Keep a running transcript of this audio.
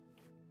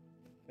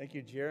Thank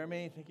you,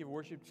 Jeremy. Thank you,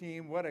 worship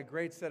team. What a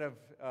great set of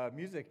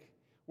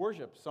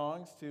worship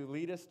songs to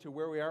lead us to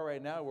where we are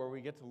right now, where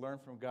we get to learn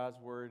from God's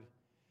Word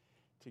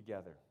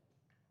together.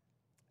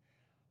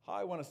 How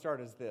I want to start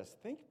is this.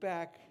 Think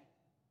back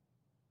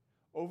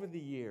over the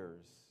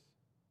years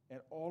and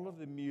all of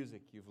the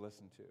music you've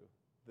listened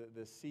to,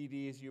 the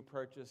CDs you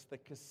purchased, the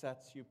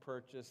cassettes you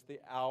purchased, the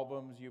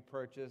albums you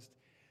purchased,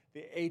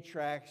 the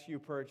 8-tracks you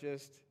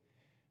purchased,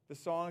 the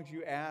songs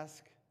you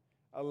ask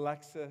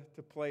Alexa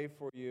to play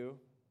for you.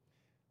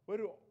 What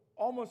do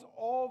almost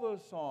all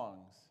those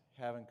songs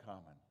have in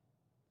common?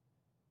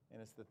 And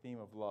it's the theme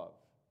of love.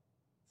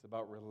 It's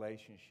about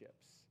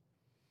relationships.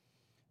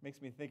 It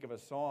makes me think of a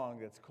song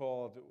that's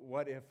called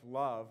What If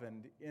Love?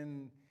 And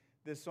in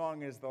this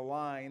song is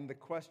the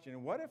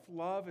question, what if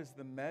love is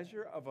the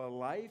measure of a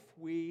life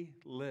we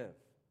live?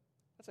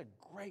 That's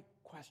a great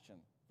question,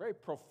 very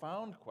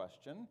profound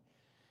question.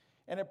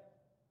 And it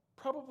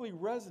probably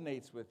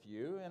resonates with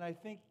you, and I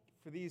think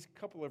for these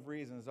couple of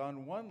reasons.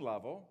 On one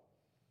level,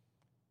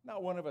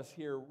 not one of us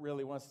here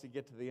really wants to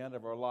get to the end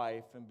of our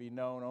life and be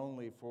known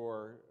only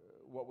for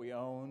what we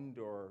owned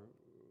or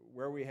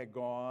where we had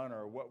gone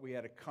or what we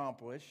had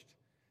accomplished.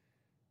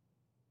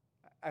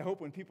 I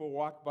hope when people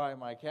walk by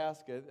my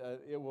casket,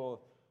 it will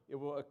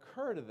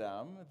occur to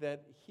them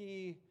that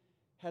he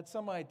had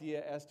some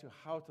idea as to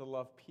how to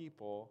love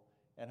people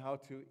and how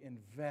to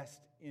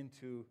invest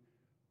into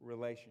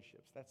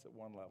relationships. That's at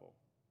one level.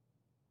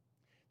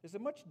 There's a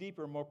much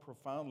deeper, more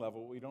profound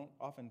level we don't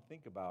often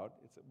think about.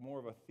 It's more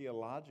of a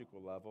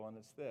theological level, and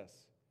it's this.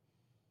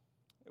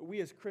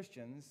 We as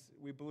Christians,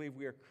 we believe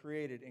we are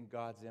created in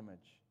God's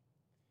image.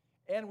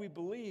 And we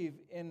believe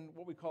in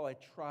what we call a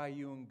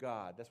triune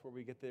God. That's where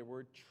we get the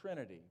word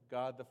Trinity.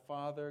 God the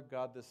Father,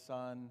 God the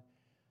Son,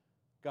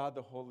 God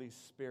the Holy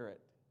Spirit,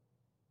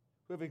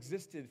 who have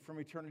existed from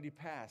eternity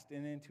past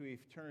and into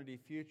eternity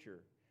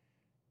future.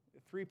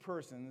 3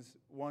 persons,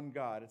 one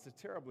God. It's a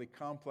terribly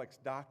complex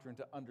doctrine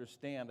to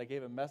understand. I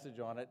gave a message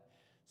on it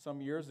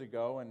some years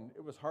ago, and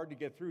it was hard to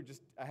get through.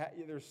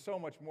 There's so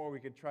much more we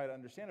could try to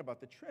understand about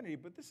the Trinity,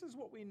 but this is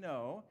what we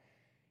know,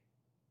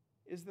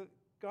 is that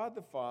God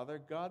the Father,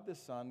 God the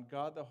Son,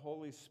 God the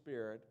Holy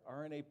Spirit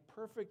are in a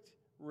perfect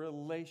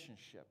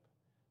relationship,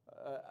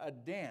 a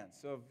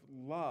dance of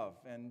love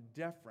and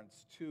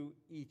deference to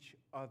each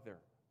other.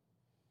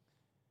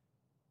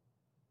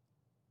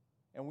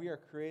 And we are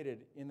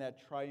created in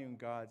that triune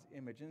God's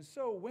image. And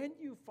so when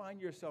you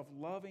find yourself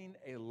loving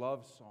a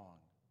love song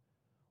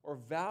or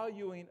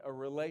valuing a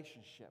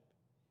relationship,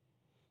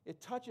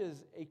 it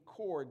touches a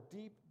chord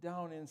deep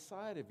down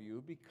inside of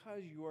you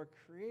because you are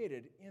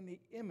created in the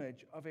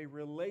image of a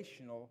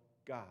relational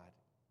God.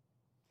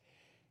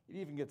 It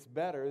even gets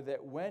better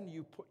that when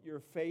you put your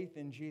faith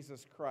in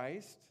Jesus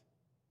Christ,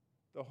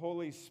 the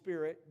Holy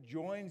Spirit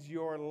joins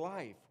your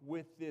life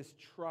with this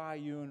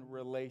triune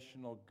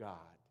relational God.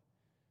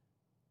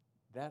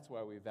 That's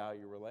why we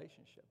value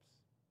relationships.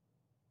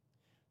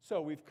 So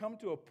we've come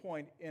to a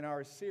point in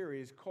our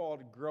series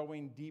called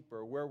Growing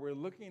Deeper, where we're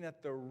looking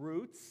at the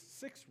roots,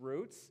 6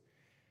 roots,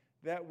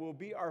 that will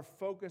be our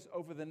focus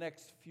over the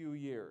next few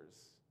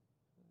years.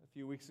 A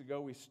few weeks ago,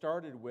 we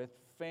started with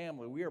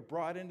family. We are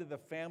brought into the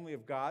family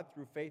of God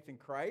through faith in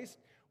Christ.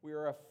 We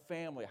are a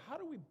family. How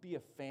do we be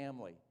a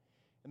family?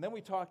 And then we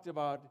talked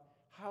about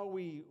how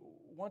we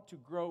want to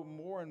grow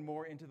more and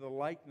more into the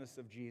likeness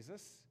of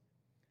Jesus.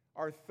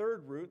 Our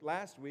 3rd root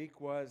last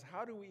week was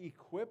how do we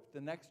equip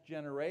the next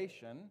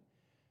generation?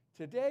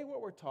 Today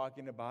what we're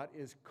talking about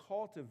is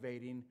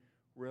cultivating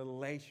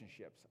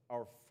relationships,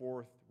 our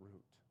 4th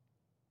root.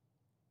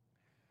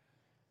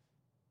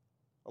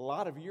 A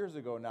lot of years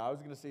ago now, I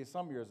was going to say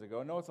some years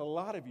ago, no, it's a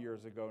lot of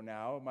years ago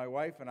now, my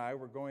wife and I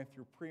were going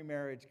through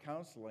pre-marriage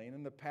counseling,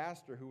 and the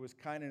pastor who was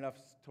kind enough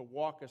to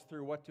walk us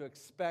through what to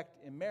expect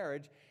in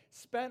marriage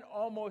spent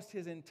almost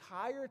his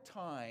entire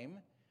time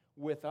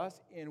with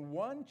us in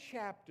one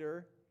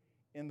chapter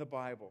in the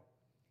Bible.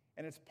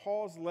 And it's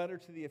Paul's letter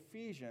to the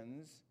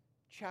Ephesians,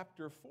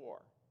 chapter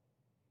 4.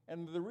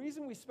 And the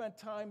reason we spent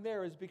time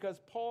there is because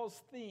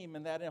Paul's theme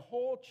in that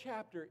whole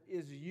chapter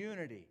is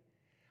unity.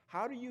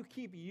 How do you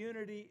keep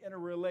unity in a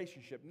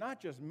relationship?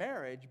 Not just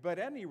marriage, but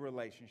any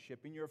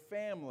relationship in your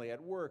family,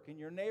 at work, in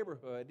your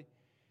neighborhood,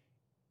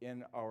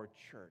 in our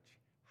church.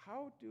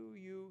 How do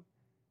you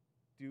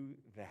do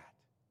that?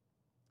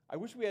 I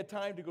wish we had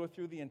time to go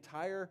through the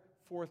entire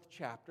 4th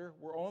chapter.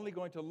 We're only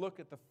going to look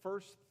at the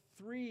first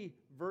 3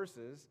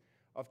 verses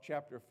of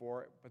chapter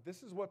 4, but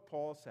this is what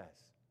Paul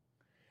says.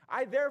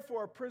 I,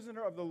 therefore, a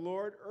prisoner of the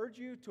Lord, urge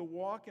you to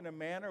walk in a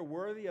manner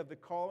worthy of the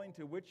calling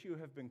to which you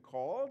have been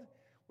called,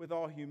 with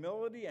all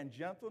humility and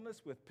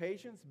gentleness, with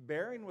patience,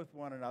 bearing with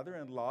one another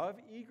in love,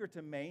 eager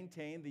to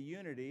maintain the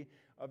unity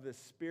of the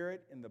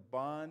Spirit in the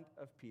bond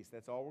of peace.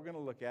 That's all we're going to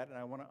look at, and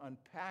I want to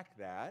unpack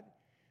that.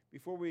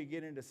 Before we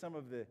get into some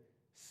of the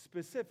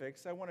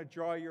specifics, I want to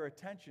draw your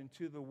attention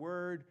to the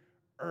word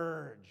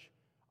urge.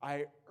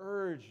 I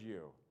urge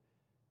you.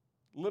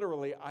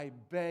 Literally, I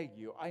beg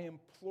you, I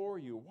implore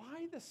you.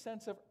 Why the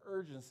sense of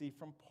urgency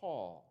from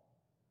Paul?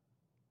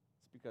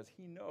 It's because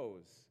he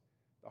knows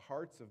the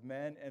hearts of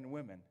men and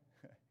women.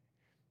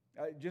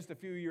 Just a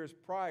few years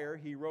prior,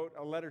 he wrote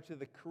a letter to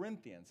the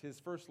Corinthians, his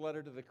first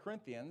letter to the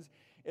Corinthians.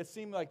 It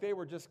seemed like they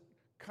were just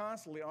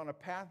constantly on a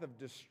path of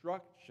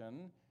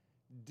destruction,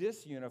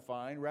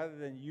 disunifying rather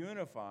than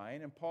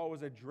unifying, and Paul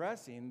was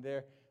addressing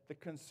the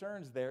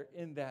concerns there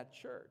in that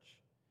church.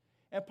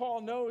 And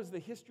Paul knows the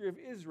history of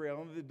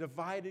Israel and the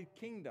divided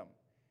kingdom.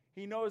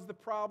 He knows the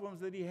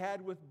problems that he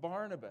had with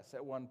Barnabas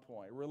at one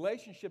point.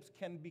 Relationships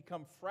can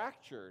become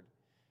fractured.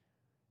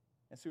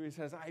 And so he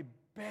says, I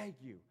beg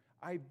you.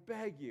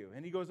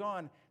 And he goes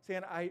on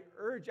saying, I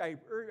urge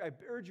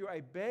you,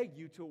 I beg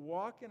you to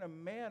walk in a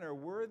manner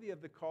worthy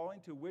of the calling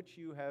to which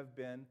you have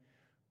been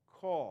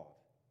called.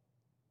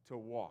 To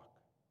walk.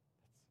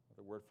 That's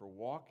the word for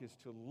walk is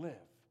to live,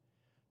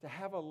 to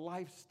have a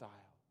lifestyle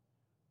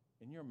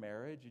in your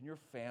marriage, in your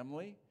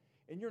family,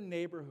 in your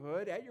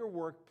neighborhood, at your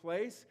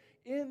workplace,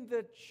 in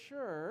the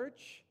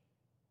church.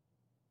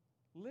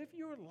 Live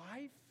your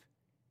life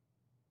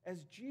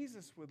as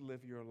Jesus would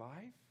live your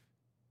life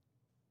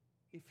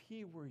if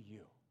he were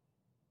you.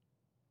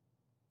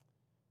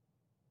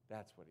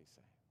 That's what he's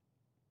saying.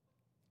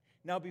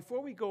 Now,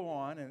 before we go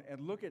on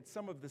and look at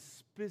some of the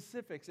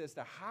specifics as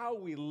to how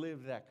we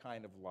live that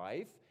kind of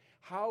life,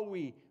 how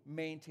we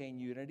maintain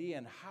unity,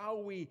 and how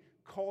we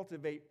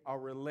cultivate our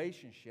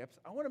relationships,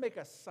 I want to make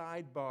a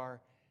sidebar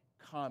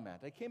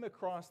comment. I came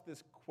across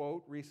this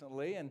quote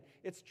recently, and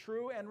it's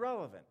true and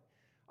relevant.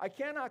 I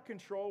cannot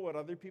control what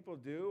other people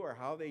do or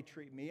how they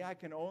treat me. I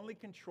can only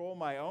control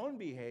my own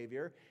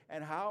behavior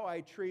and how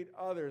I treat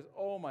others.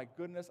 Oh my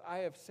goodness, I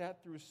have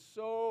sat through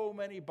so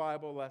many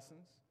Bible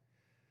lessons,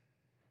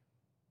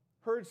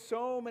 heard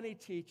so many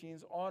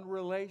teachings on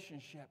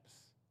relationships,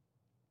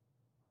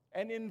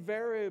 and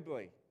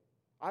invariably,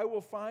 I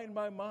will find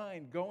my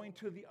mind going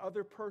to the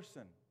other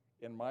person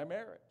in my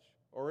marriage,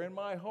 or in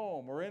my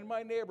home, or in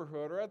my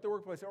neighborhood, or at the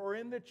workplace, or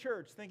in the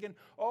church, thinking,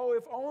 oh,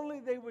 if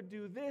only they would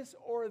do this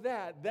or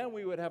that, then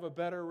we would have a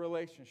better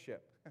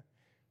relationship.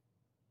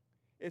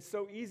 It's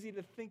so easy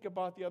to think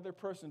about the other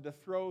person, to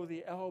throw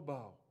the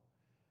elbow.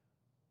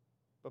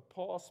 But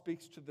Paul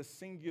speaks to the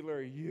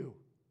singular you,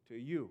 to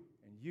you,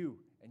 and you,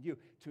 and you,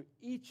 to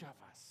each of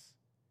us.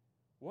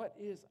 What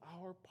is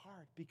our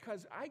part?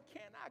 Because I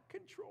cannot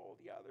control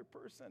the other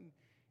person.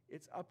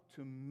 It's up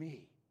to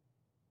me.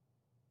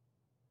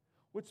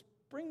 Which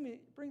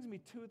brings me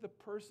to the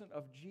person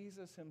of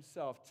Jesus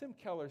himself. Tim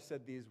Keller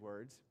said these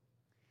words,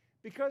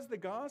 because the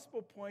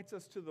gospel points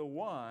us to the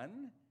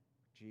one,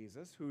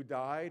 Jesus, who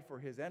died for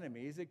his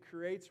enemies, it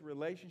creates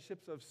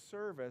relationships of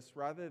service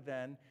rather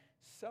than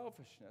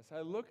selfishness. I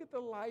look at the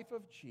life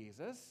of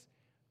Jesus.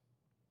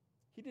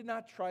 He did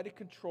not try to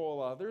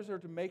control others or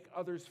to make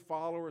others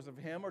followers of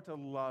him or to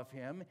love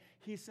him.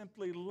 He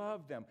simply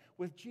loved them.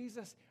 With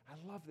Jesus, I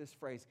love this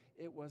phrase,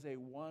 it was a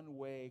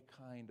one-way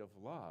kind of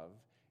love,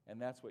 and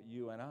that's what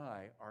you and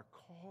I are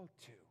called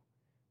to.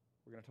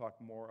 We're going to talk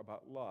more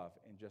about love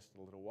in just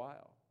a little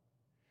while.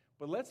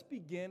 But let's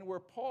begin where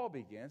Paul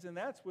begins, and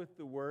that's with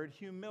the word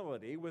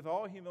humility, with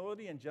all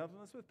humility and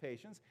gentleness with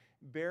patience,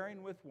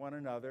 bearing with one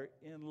another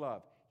in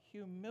love.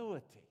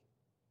 Humility.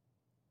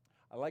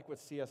 I like what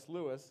C.S.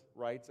 Lewis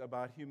writes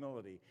about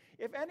humility.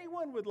 If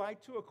anyone would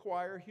like to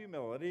acquire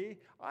humility,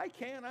 I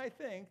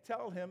think,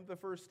 tell him the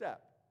first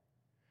step.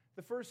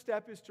 The first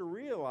step is to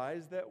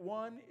realize that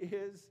one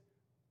is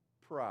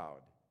proud.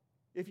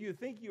 If you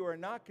think you are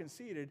not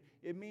conceited,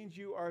 it means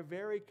you are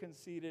very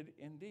conceited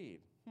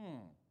indeed.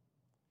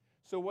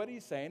 So what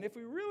he's saying, if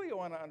we really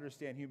want to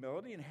understand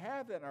humility and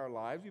have that in our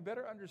lives, we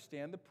better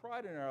understand the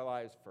pride in our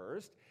lives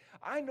first.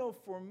 I know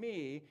for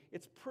me,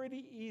 it's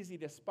pretty easy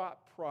to spot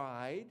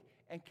pride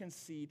and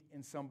conceit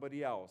in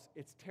somebody else.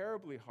 It's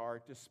terribly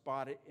hard to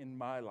spot it in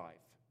my life.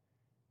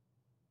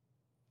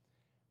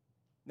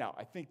 Now,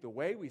 I think the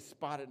way we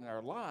spot it in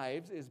our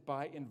lives is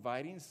by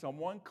inviting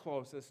someone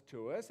closest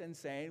to us and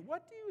saying,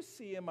 what do you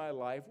see in my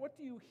life? What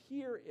do you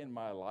hear in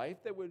my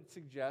life that would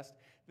suggest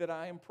that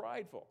I am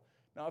prideful?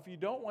 Now, if you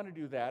don't want to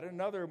do that,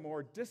 another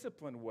more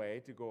disciplined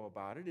way to go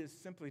about it is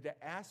simply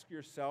to ask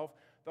yourself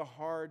the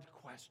hard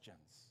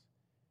questions.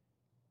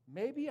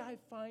 Maybe I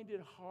find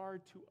it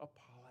hard to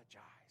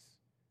apologize.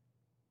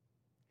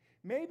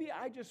 Maybe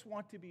I just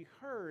want to be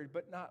heard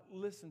but not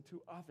listen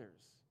to others.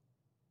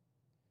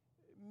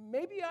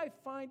 Maybe I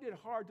find it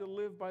hard to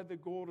live by the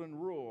golden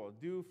rule,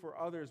 do for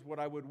others what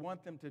I would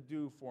want them to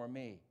do for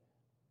me.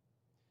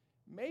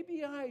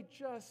 Maybe I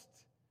just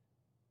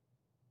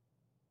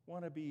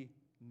want to be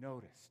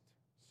noticed.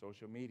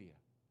 Social media.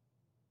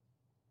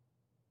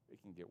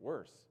 It can get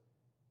worse.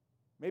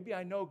 Maybe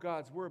I know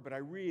God's word, but I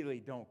really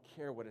don't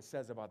care what it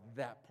says about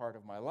that part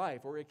of my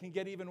life. Or it can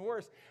get even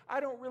worse. I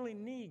don't really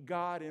need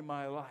God in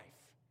my life.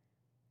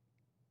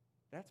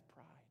 That's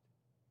pride.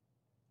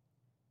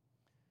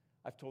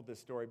 I've told this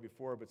story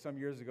before, but some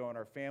years ago in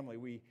our family,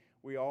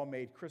 we all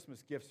made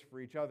Christmas gifts for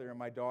each other, and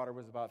my daughter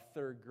was about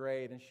third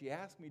grade, and she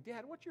asked me,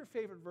 Dad, what's your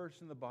favorite verse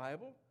in the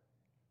Bible?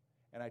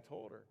 And I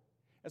told her.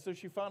 And so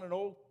she found an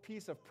old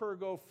piece of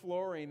Pergo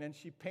flooring, and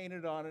she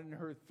painted on it in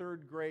her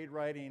third grade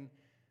writing,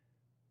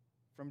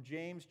 from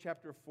James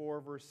chapter 4,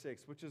 verse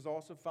 6, which is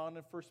also found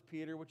in 1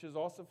 Peter, which is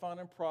also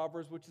found in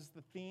Proverbs, which is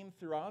the theme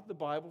throughout the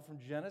Bible from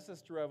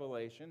Genesis to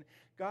Revelation.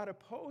 God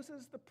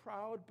opposes the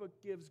proud but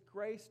gives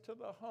grace to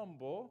the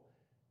humble.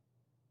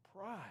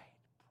 Pride,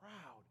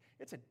 proud.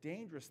 It's a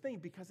dangerous thing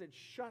because it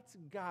shuts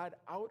God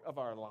out of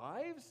our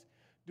lives,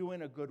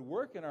 doing a good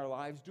work in our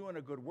lives, doing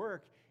a good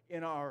work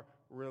in our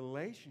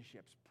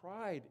relationships.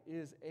 Pride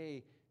is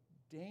a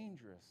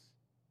dangerous,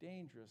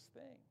 dangerous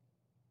thing.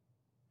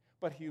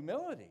 But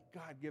humility,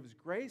 God gives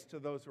grace to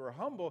those who are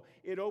humble.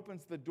 It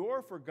opens the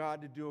door for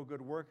God to do a good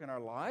work in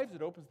our lives.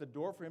 It opens the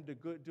door for Him to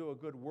do a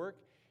good work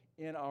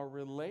in our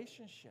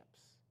relationships.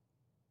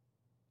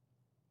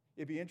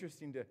 It'd be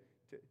interesting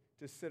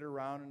to sit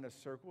around in a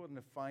circle and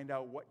to find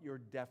out what your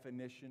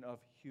definition of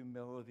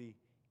humility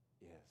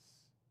is.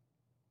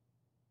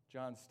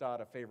 John Stott,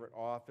 a favorite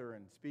author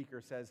and speaker,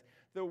 says,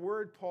 the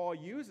word Paul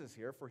uses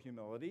here for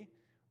humility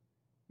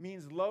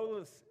means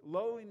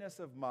lowliness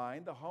of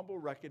mind, the humble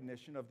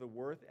recognition of the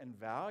worth and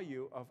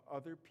value of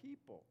other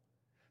people.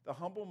 The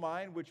humble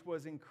mind which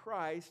was in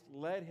Christ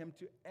led him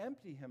to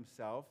empty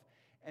himself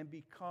and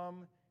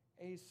become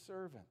a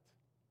servant.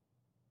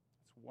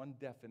 That's one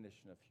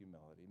definition of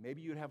humility.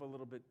 Maybe you'd have a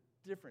little bit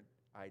different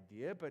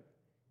idea, but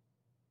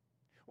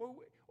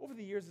over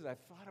the years as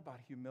I've thought about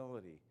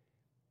humility,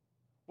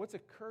 what's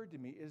occurred to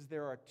me is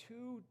there are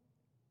two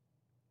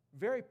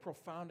very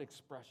profound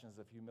expressions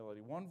of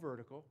humility. One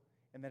vertical,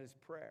 and that is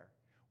prayer.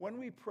 When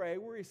we pray,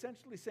 we're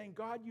essentially saying,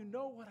 God, you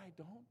know what I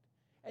don't,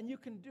 and you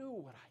can do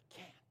what I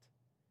can't.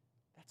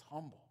 That's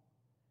humble.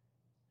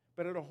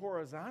 But at a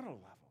horizontal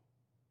level,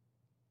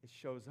 it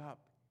shows up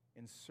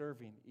in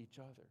serving each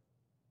other.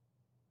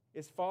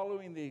 It's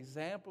following the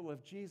example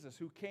of Jesus,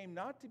 who came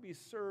not to be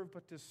served,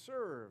 but to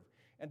serve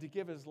and to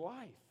give his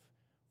life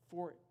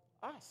for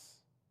us.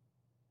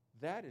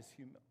 That is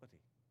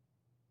humility.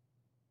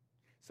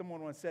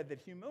 Someone once said that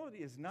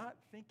humility is not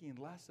thinking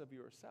less of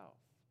yourself.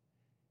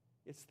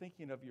 It's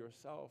thinking of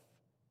yourself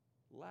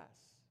less.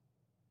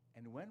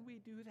 And when we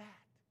do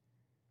that,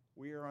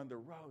 we are on the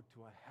road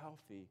to a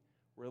healthy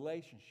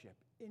relationship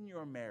in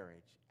your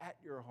marriage, at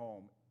your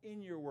home,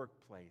 in your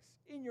workplace,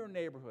 in your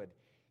neighborhood,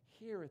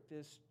 here at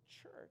this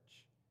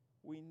church.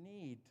 We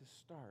need to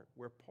start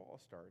where Paul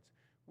starts,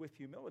 with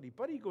humility.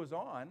 But he goes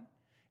on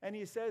and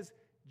he says,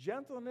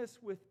 gentleness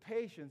with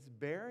patience,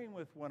 bearing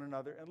with one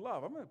another in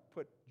love. I'm going to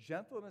put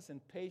gentleness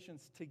and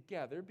patience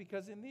together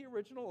because in the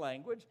original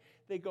language,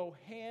 they go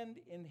hand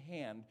in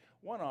hand.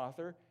 One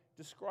author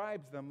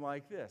describes them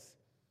like this.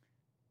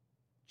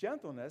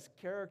 Gentleness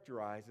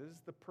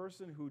characterizes the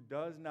person who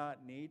does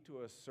not need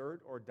to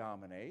assert or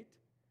dominate.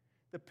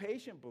 The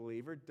patient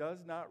believer does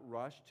not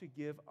rush to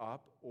give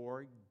up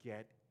or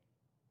get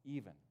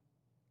even.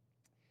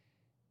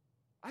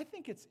 I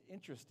think it's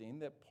interesting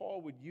that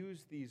Paul would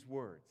use these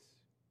words.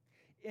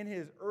 In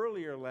his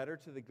earlier letter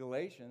to the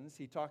Galatians,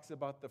 he talks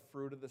about the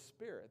fruit of the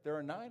Spirit. There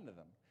are 9 of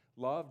them: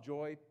 love,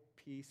 joy,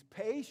 peace,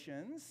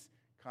 patience,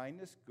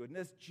 kindness,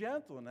 goodness,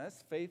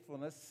 gentleness,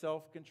 faithfulness,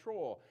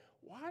 self-control.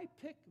 Why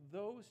pick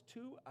those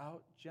 2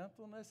 out,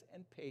 gentleness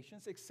and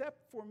patience,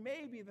 except for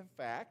maybe the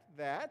fact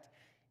that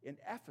in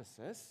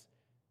Ephesus,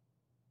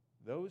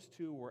 those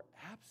 2 were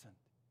absent.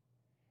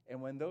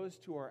 And when those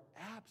 2 are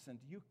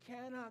absent, you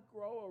cannot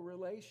grow a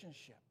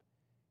relationship.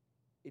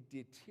 It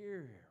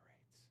deteriorates.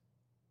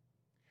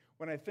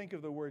 When I think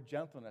of the word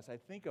gentleness, I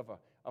think of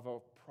a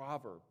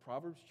proverb,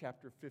 Proverbs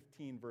chapter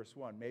 15, verse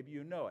 1. Maybe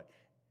you know it.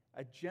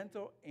 A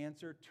gentle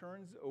answer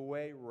turns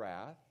away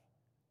wrath,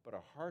 but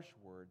a harsh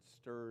word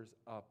stirs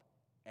up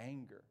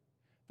anger.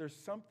 There's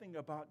something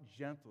about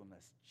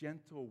gentleness,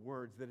 gentle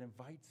words that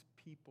invites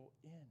people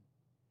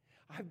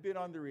in. I've been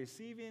on the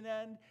receiving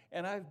end,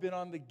 and I've been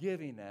on the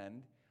giving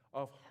end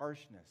of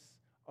harshness,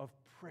 of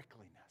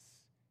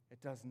prickliness.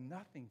 It does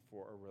nothing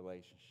for a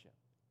relationship.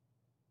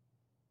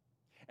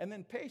 And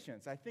then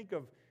patience. I think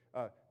of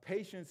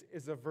patience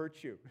is a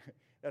virtue.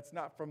 That's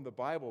not from the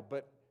Bible,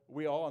 but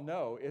we all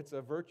know it's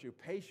a virtue,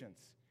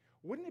 patience.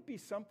 Wouldn't it be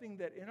something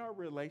that in our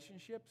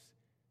relationships,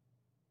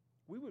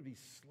 we would be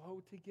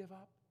slow to give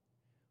up?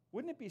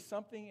 Wouldn't it be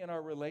something in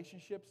our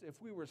relationships if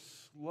we were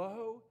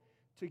slow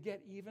to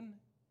get even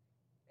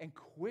and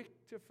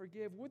quick to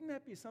forgive? Wouldn't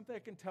that be something I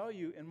can tell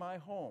you in my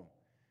home?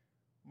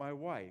 My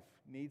wife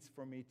needs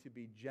for me to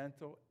be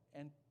gentle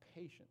and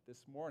patient.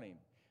 This morning,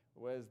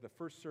 as the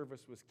first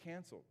service was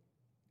canceled,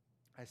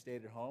 I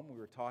stayed at home. We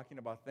were talking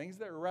about things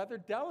that were rather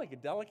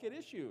delicate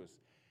issues.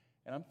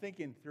 And I'm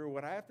thinking through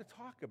what I have to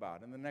talk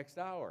about in the next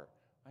hour.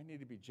 I need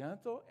to be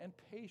gentle and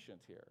patient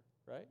here,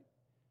 right?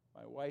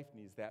 My wife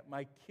needs that.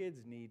 My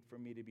kids need for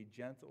me to be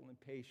gentle and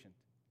patient.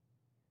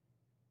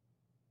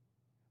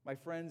 My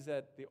friends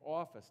at the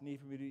office need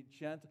for me to be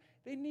gentle.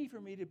 They need for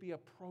me to be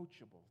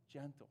approachable,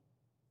 gentle,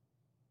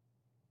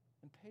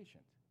 and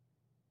patient.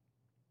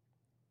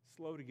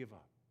 Slow to give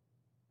up,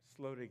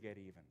 slow to get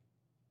even.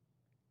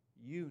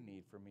 You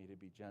need for me to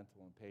be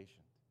gentle and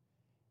patient.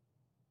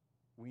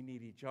 We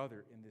need each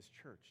other in this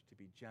church to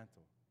be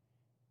gentle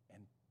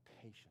and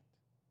patient.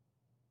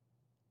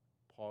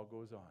 Paul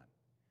goes on.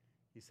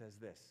 He says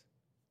this,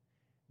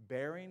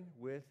 bearing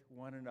with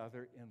one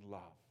another in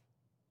love.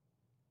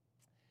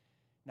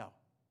 Now,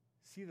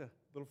 see the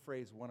little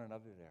phrase, one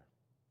another there.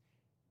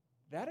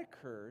 That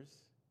occurs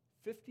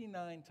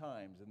 59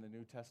 times in the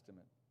New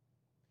Testament.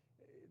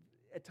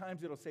 At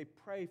times it'll say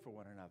pray for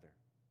one another,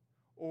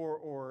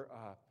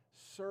 or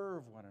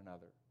serve one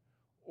another,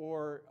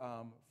 or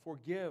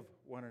forgive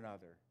one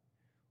another,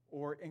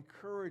 or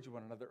encourage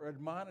one another, or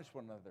admonish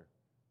one another.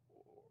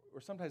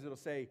 Or sometimes it'll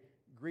say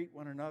greet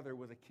one another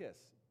with a kiss.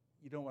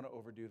 You don't want to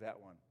overdo that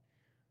one.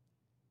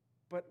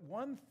 But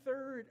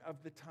 1/3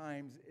 of the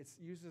times it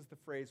uses the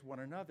phrase one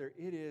another,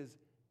 it is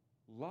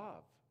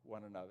love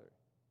one another.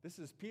 This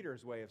is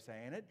Peter's way of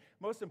saying it.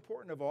 Most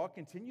important of all,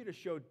 continue to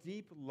show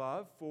deep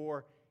love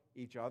for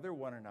each other,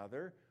 one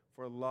another,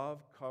 for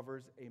love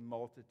covers a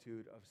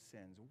multitude of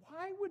sins.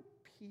 Why would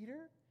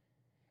Peter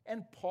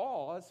and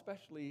Paul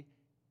especially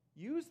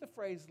use the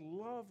phrase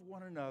love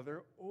one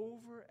another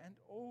over and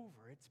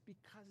over? It's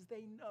because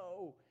they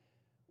know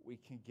we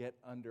can get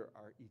under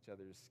each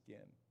other's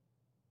skin.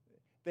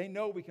 They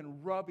know we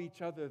can rub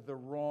each other the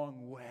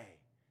wrong way.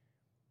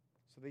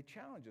 So they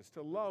challenge us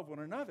to love one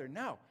another.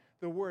 Now,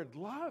 the word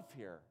love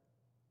here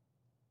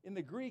in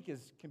the Greek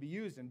can be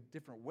used in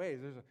different ways.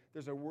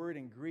 There's a word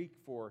in Greek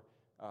for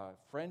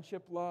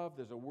friendship love.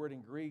 There's a word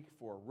in Greek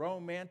for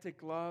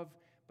romantic love.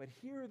 But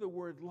here the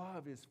word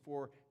love is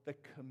for the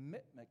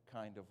commitment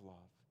kind of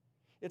love.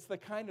 It's the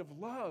kind of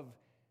love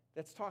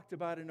that's talked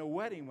about in a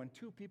wedding when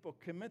two people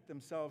commit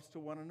themselves to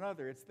one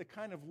another. It's the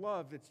kind of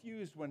love that's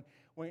used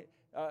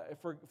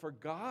for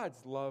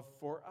God's love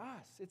for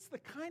us. It's the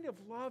kind of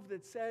love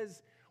that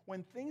says,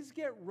 when things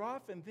get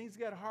rough and things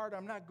get hard,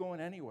 I'm not going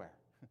anywhere.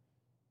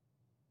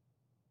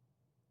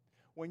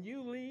 When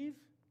you leave,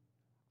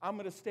 I'm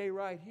going to stay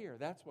right here.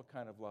 That's what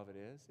kind of love it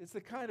is. It's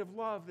the kind of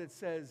love that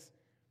says,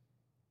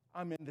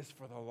 I'm in this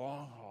for the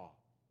long haul.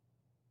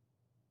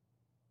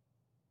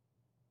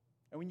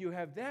 And when you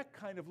have that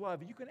kind of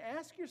love, you can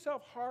ask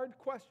yourself hard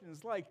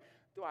questions like,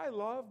 do I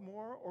love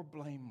more or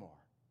blame more?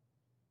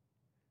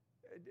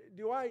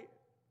 Do I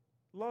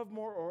love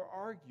more or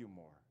argue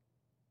more?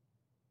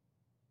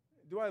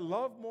 Do I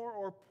love more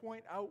or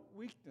point out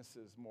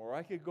weaknesses more?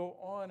 I could go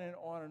on and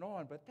on and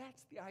on, but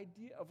that's the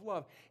idea of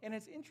love. And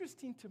it's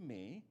interesting to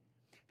me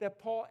that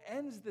Paul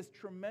ends this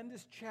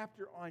tremendous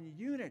chapter on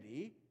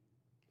unity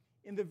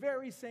in the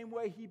very same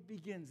way he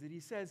begins it. He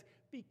says,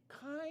 be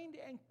kind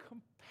and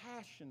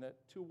compassionate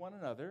to one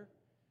another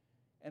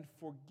and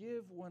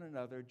forgive one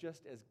another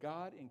just as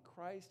God in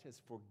Christ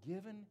has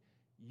forgiven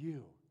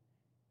you.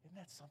 Isn't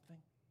that something?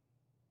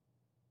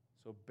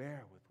 So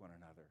bear with one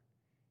another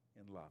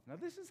in love. Now,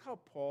 this is how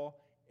Paul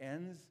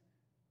ends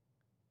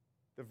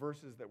the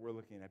verses that we're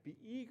looking at. Be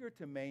eager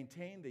to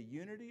maintain the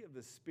unity of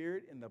the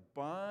Spirit in the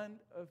bond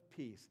of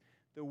peace.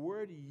 The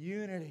word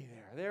unity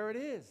there it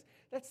is.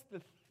 That's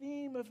the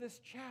theme of this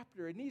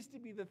chapter. It needs to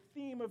be the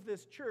theme of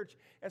this church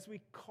as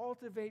we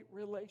cultivate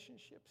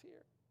relationships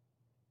here.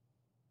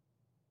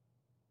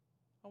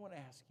 I want to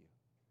ask you,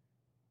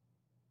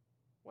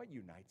 what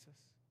unites us?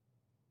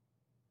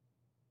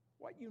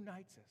 What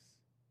unites us?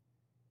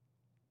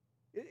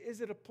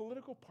 Is it a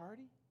political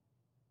party?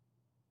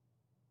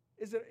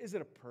 Is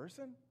it a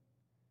person?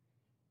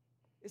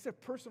 Is it a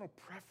personal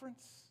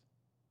preference?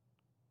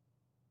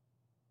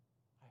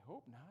 I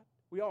hope not.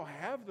 We all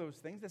have those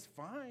things. That's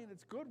fine.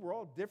 It's good. We're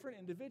all different,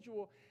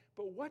 individual.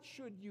 But what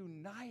should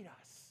unite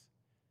us?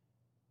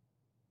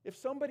 If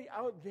somebody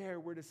out there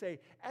were to say,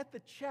 at the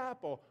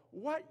chapel,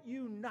 what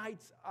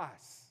unites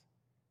us?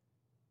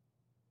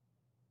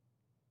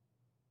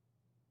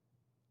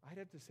 I'd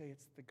have to say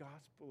it's the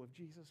gospel of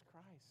Jesus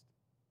Christ.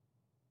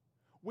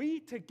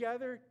 We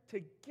together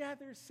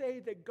say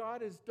that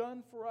God has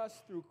done for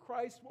us through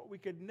Christ what we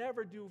could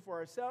never do for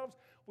ourselves.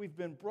 We've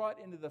been brought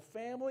into the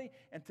family,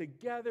 and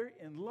together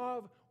in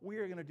love, we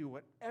are going to do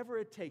whatever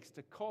it takes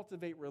to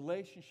cultivate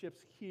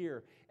relationships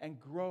here and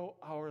grow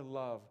our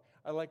love.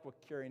 I like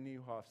what Carey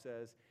Nieuwhof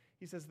says.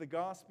 He says, the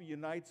gospel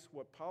unites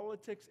what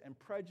politics and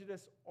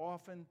prejudice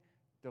often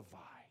divide.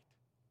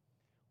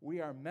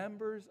 We are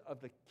members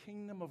of the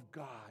kingdom of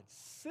God,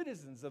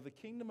 citizens of the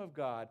kingdom of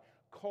God,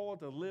 called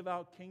to live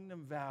out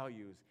kingdom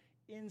values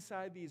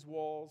inside these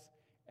walls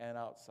and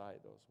outside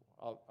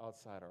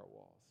our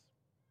walls.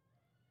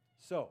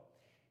 So,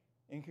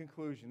 in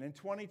conclusion, in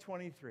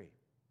 2023,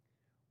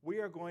 we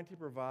are going to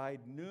provide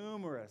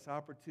numerous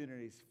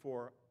opportunities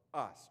for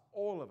us,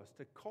 all of us,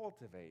 to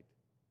cultivate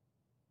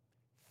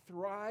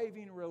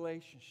thriving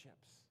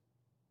relationships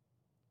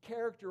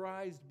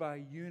characterized by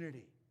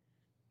unity.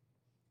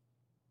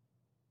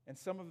 And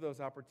some of those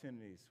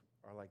opportunities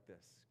are like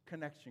this: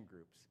 connection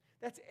groups.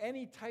 That's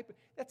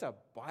a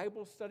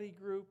Bible study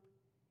group.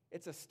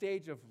 It's a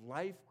stage of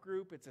life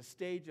group. It's a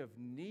stage of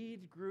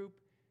need group.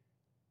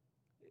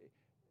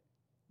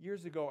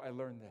 Years ago, I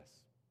learned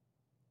this.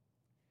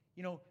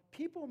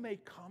 People may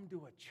come to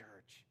a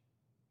church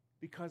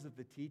because of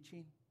the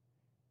teaching.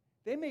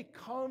 They may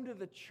come to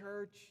the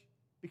church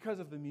because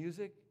of the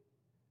music,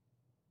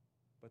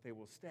 but they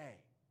will stay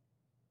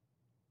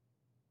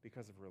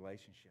because of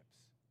relationships.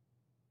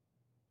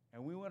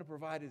 And we want to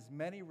provide as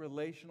many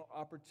relational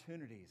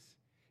opportunities.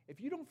 If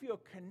you don't feel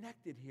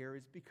connected here,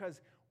 it's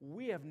because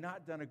we have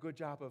not done a good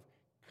job of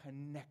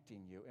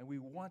connecting you. And we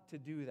want to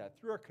do that.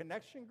 Through our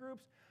connection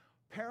groups,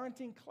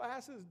 parenting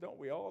classes, don't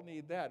we all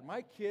need that?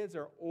 My kids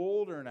are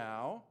older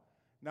now.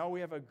 Now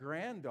we have a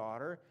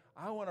granddaughter.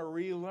 I want to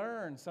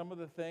relearn some of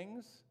the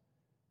things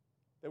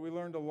that we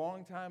learned a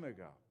long time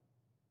ago.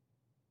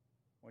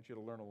 I want you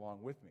to learn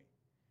along with me.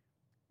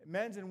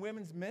 Men's and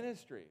women's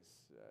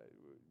ministries,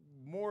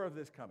 more of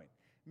this coming.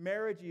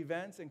 Marriage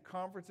events and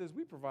conferences,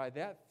 we provide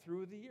that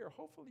through the year.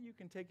 Hopefully you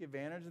can take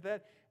advantage of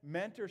that.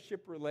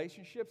 Mentorship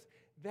relationships,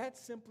 that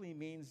simply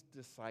means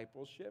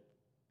discipleship.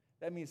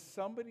 That means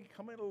somebody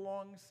coming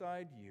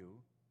alongside you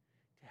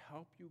to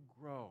help you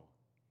grow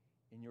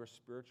in your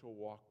spiritual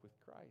walk with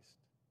Christ.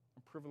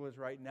 I'm privileged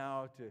right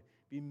now to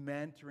be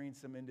mentoring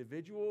some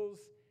individuals,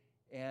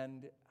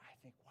 and I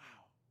think, wow,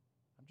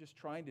 I'm just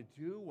trying to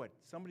do what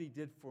somebody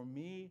did for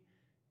me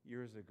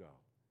years ago.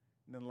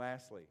 And then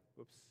lastly,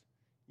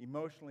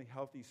 emotionally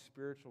healthy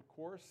spiritual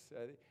course.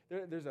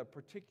 There's a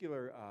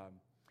particular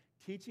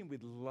teaching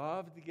we'd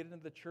love to get into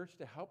the church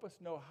to help us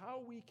know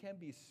how we can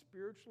be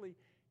spiritually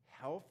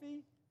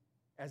healthy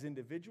as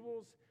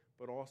individuals,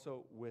 but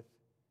also with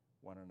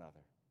one another.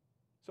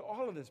 So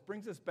all of this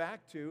brings us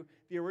back to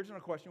the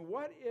original question: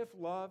 what if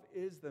love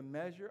is the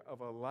measure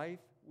of a life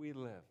we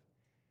live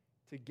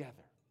together?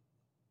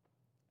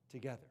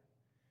 Together.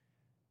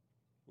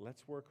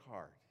 Let's work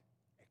hard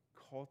at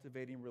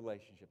cultivating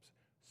relationships.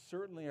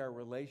 Certainly our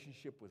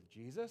relationship with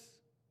Jesus,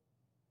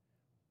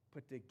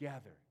 but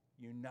together,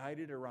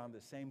 united around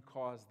the same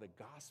cause, the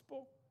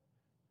gospel,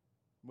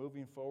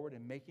 moving forward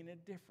and making a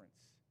difference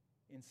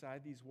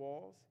inside these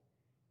walls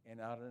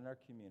and out in our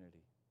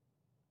community.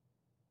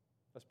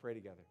 Let's pray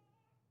together.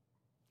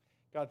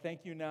 God,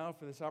 thank you now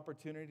for this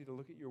opportunity to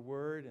look at your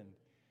word, and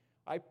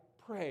I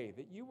pray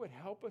that you would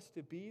help us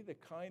to be the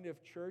kind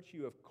of church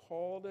you have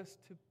called us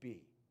to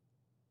be.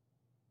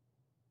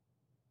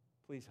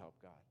 Please help,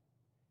 God.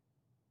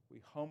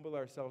 We humble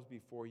ourselves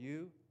before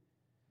you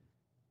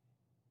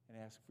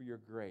and ask for your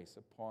grace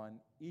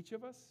upon each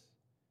of us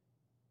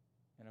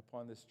and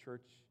upon this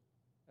church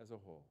as a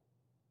whole.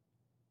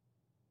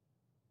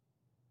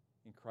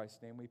 In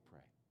Christ's name we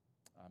pray.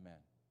 Amen.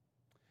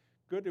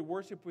 Good to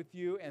worship with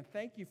you, and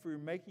thank you for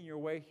making your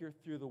way here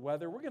through the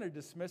weather. We're going to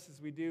dismiss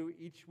as we do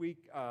each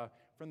week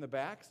from the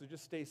back, so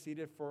just stay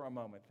seated for a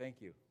moment.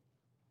 Thank you.